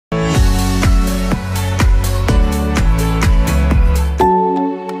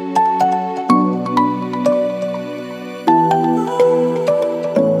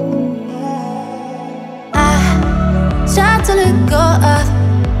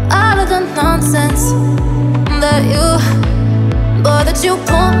that you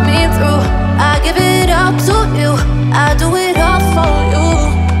put me through. I give it up to you, I do it all for you.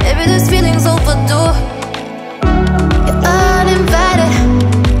 Maybe this feeling's overdue. You're uninvited,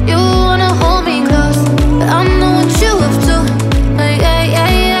 you wanna hold me close, but I know what you have to. Yeah, yeah,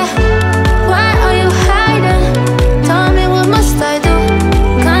 yeah. Why are you hiding? Tell me, what must I do?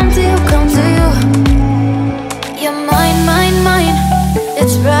 Come to you, come to you. You're mine, mine, mine.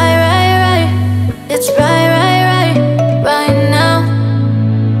 It's right, right, right. It's right, right, right, right now.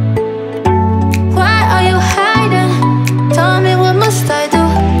 Why are you hiding? Tell me, what must I do?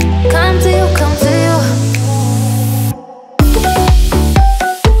 Come to you, come to you.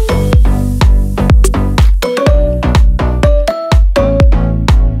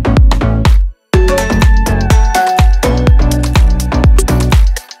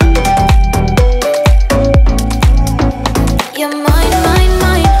 You're mine, mine,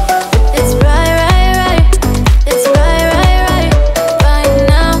 mine. It's right, right, right. It's right, right, right, right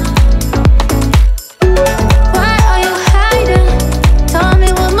now. Why are you hiding? Tell me,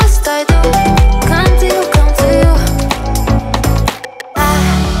 what must I do? Come to you, come to you. I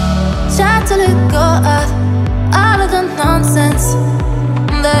try to let go of all of the nonsense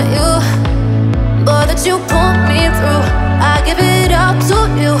that you put me through. I give it up to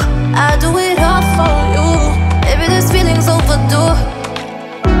you, I do it all for you. Maybe this feeling's overdue.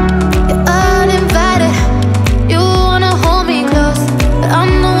 You're uninvited, you wanna hold me close, but I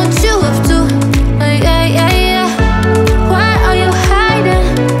know what you have to. Yeah, yeah, yeah. Why are you hiding?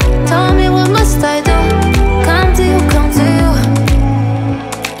 Tell me, what must I do? Come to you, come to you.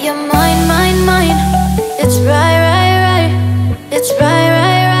 You're mine, mine, mine. It's right, right, right. It's right,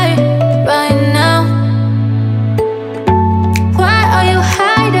 right, right, right now. Why are you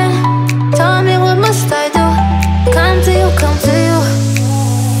hiding? Tell me, what must I do? Come to you, come to you.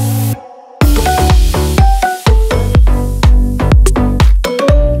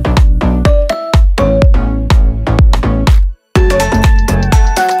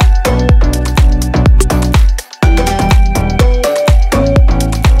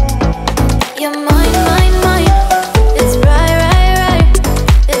 You're mine, mine, mine. It's right, right, right.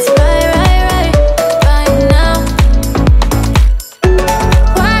 It's right, right, right, right now.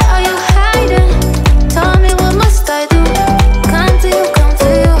 Why are you hiding? Tell me, what must I do? Come to you, come to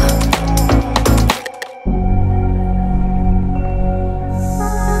you.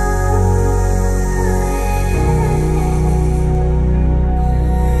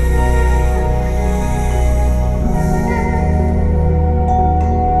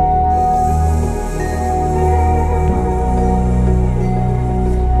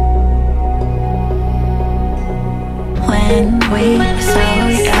 When we were so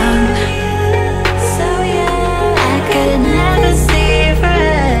young, I could never see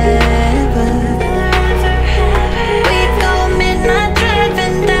forever. We'd go midnight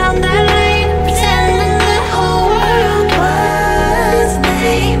driving down that lane, pretending the whole world was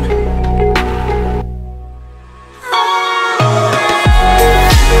lame.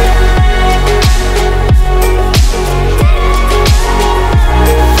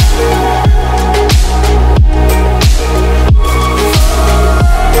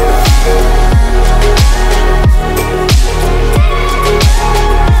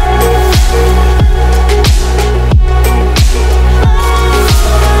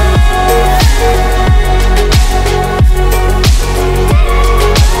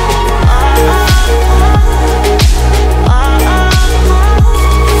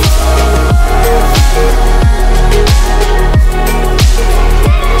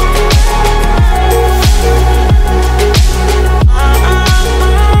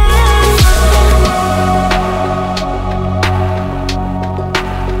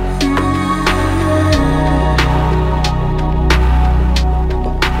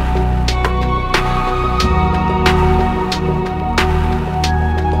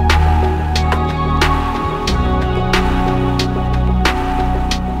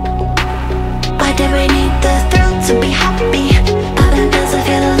 Why did we need the thrill to be happy? Other does I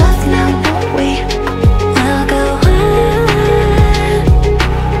feel love now, don't we? We'll go on.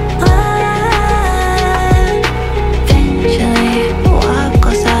 Eventually, what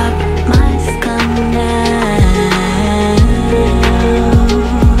goes up must come down.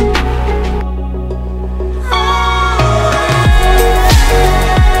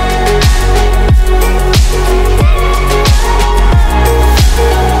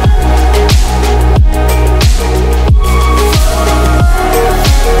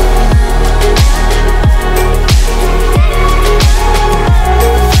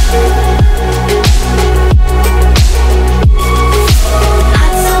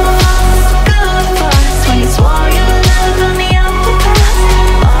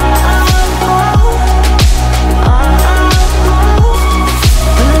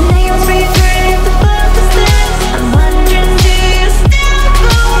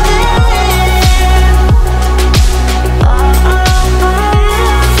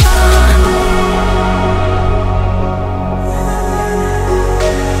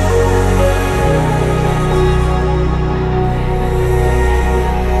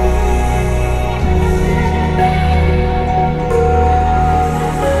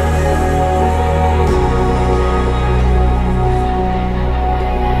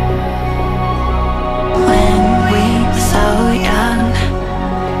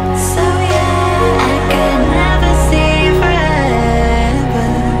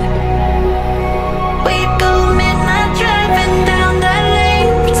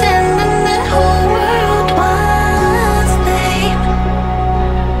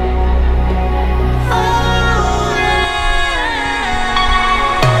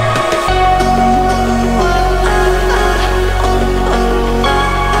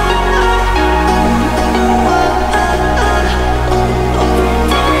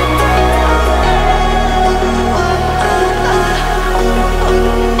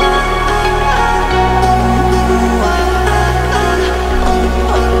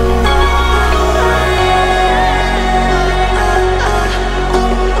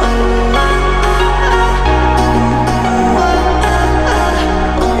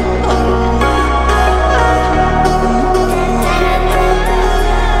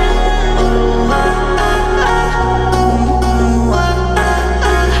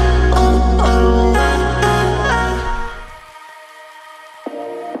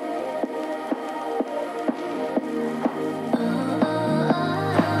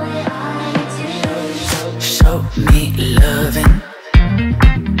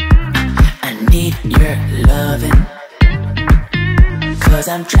 'cause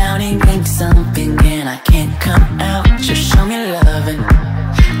I'm drowning in something and I can't come out. Just show me loving,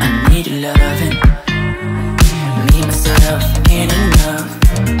 I need your loving. Me, myself, ain't enough.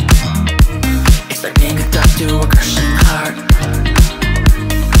 It's like being a dog to a crushing heart.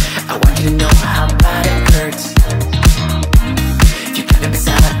 I want you to know how bad it hurts. You got me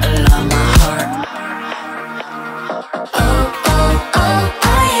beside along my heart. Oh, oh, oh,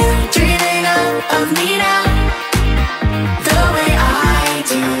 are you dreaming of me now? The way I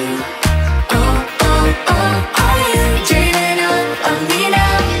do. Oh, oh, oh, are you dreaming of me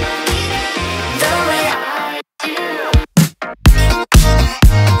now? The way I do.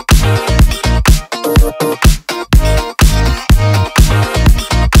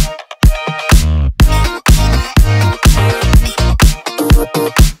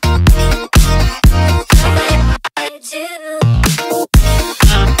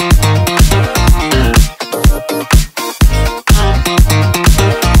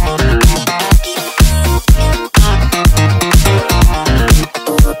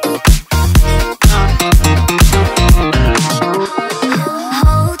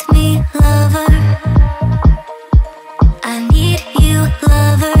 Hold me, lover. I need you,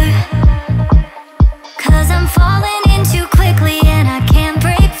 lover. 'Cause I'm falling in too quickly and I can't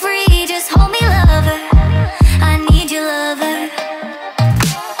break free. Just hold me, lover. I need you, lover.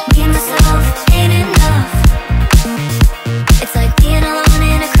 Me and myself ain't enough. It's like being alone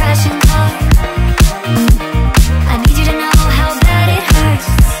in a crashing car. I need you to know how bad it hurts.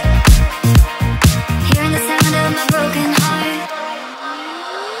 Hearing the sound of my broken heart.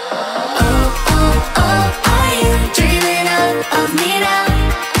 Oh, oh, oh, are you dreaming of me now?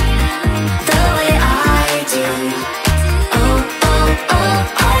 The way I do. Oh, oh, oh,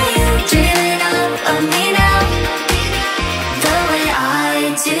 are you dreaming of me now? The way I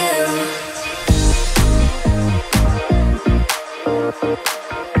do.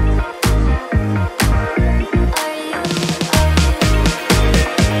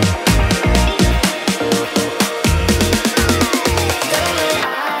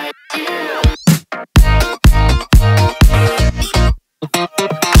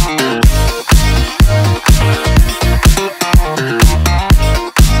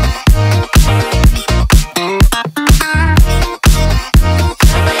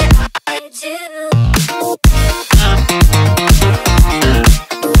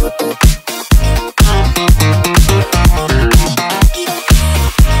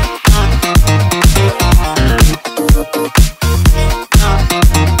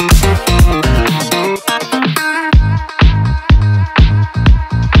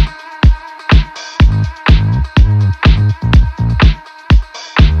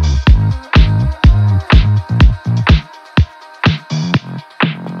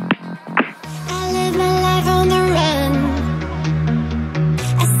 I live my life on the run.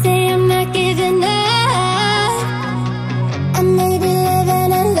 I say I'm not giving up. I may be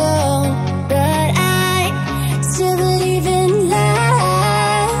living alone, but I still believe in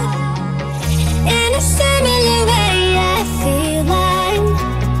love. In a similar way, I feel I'm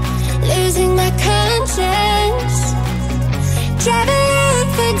losing my conscience. Traveling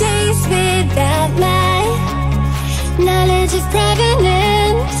for days without my knowledge of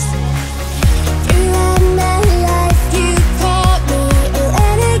provenance. Throughout my life, you called me a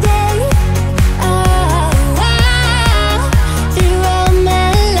renegade. Oh, wow. Through all my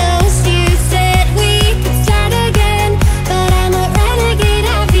lows, you said we could start again. But I'm a renegade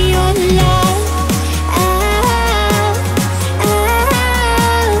of your love. Oh, oh,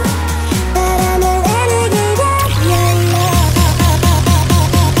 but I'm a renegade of your love.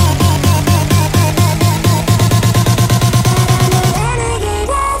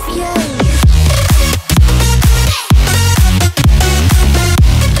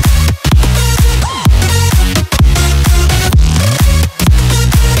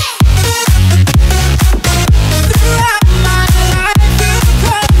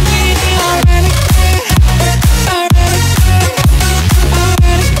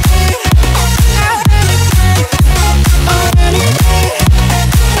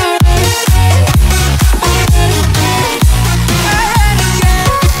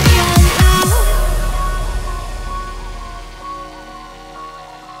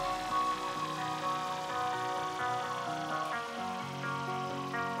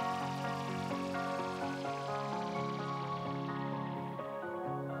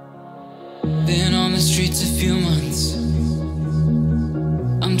 Been on the streets a few months.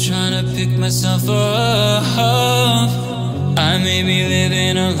 I'm trying to pick myself up. I may be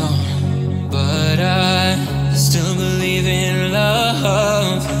living alone, but I still believe in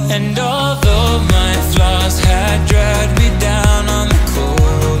love. And although my flaws had dragged me down on the cold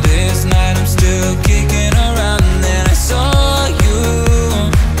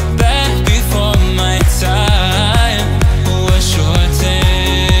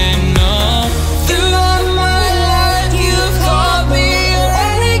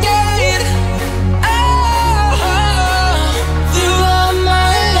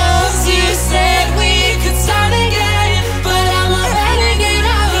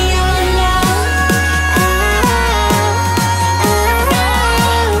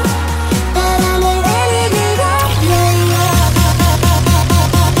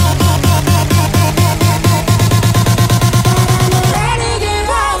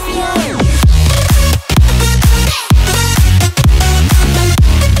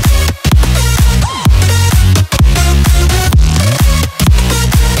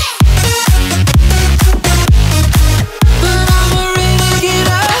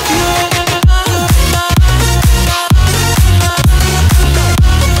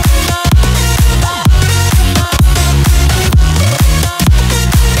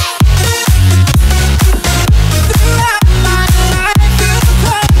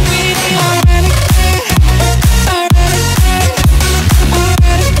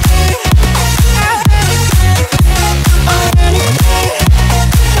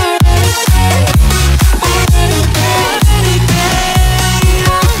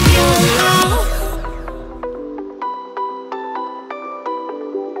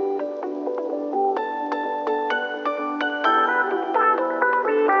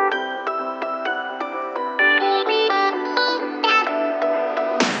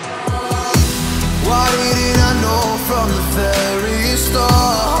from the very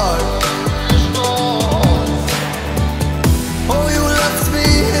start. Oh, you left me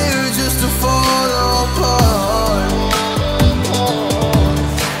here just to fall apart.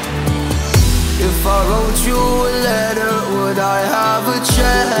 If I wrote you a letter, would I have a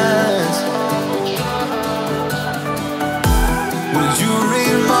chance? Would you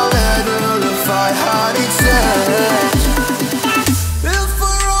read my letter if I had it sent? If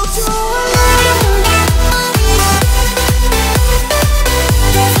I wrote you a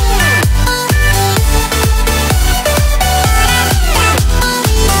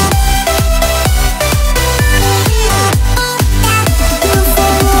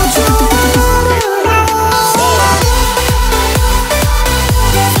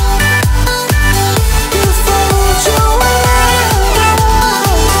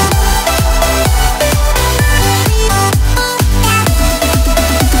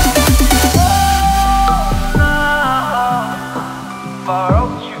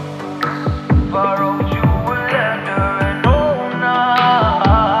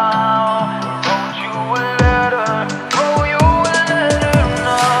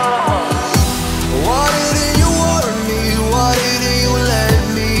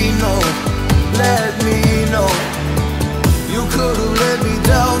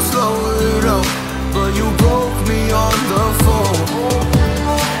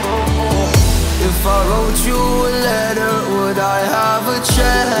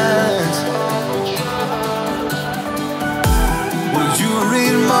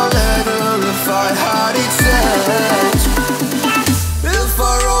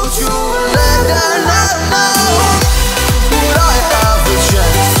letter,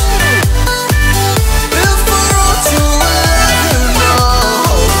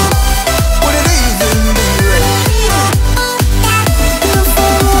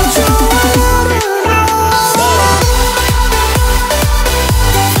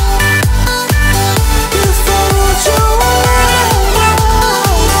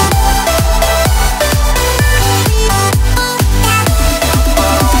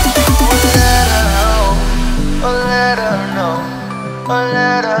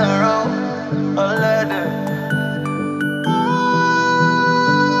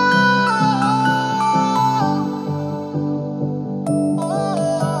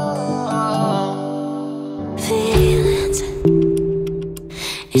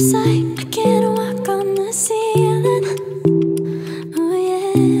 it's like I can't walk on the ceiling. Oh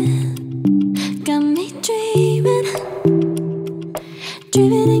yeah, got me dreaming,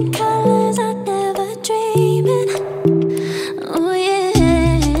 dreaming in colors I never dreamed in. Oh yeah,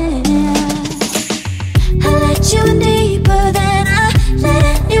 I let you in deeper than I let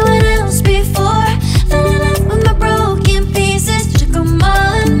anyone else before. Fell in love with my broken pieces, took them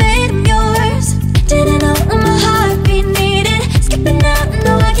all and made them yours. Didn't know what my heartbeat needed, skipping out,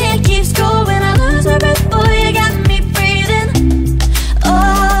 no I can't keep score. When I lose my breath, boy, you got me breathing.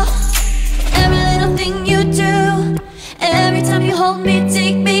 Oh, every little thing you do, every time you hold me,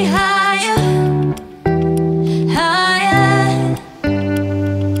 take me higher, higher.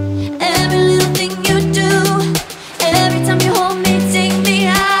 Every little thing you do, every time you hold me, take me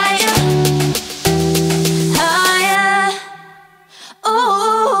higher, higher.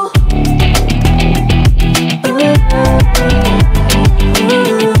 Oh.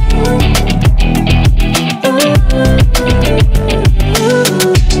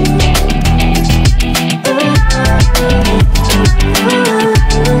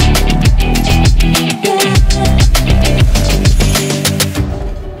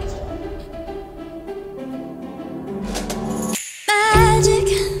 Magic,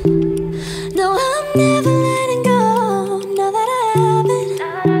 no, I'm never letting go. Now that I have it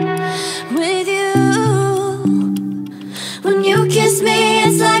with you, when you kiss me,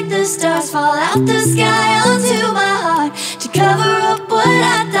 it's like the stars fall out the sky onto my heart to cover up what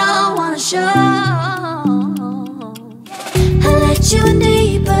I don't wanna show. I let you in the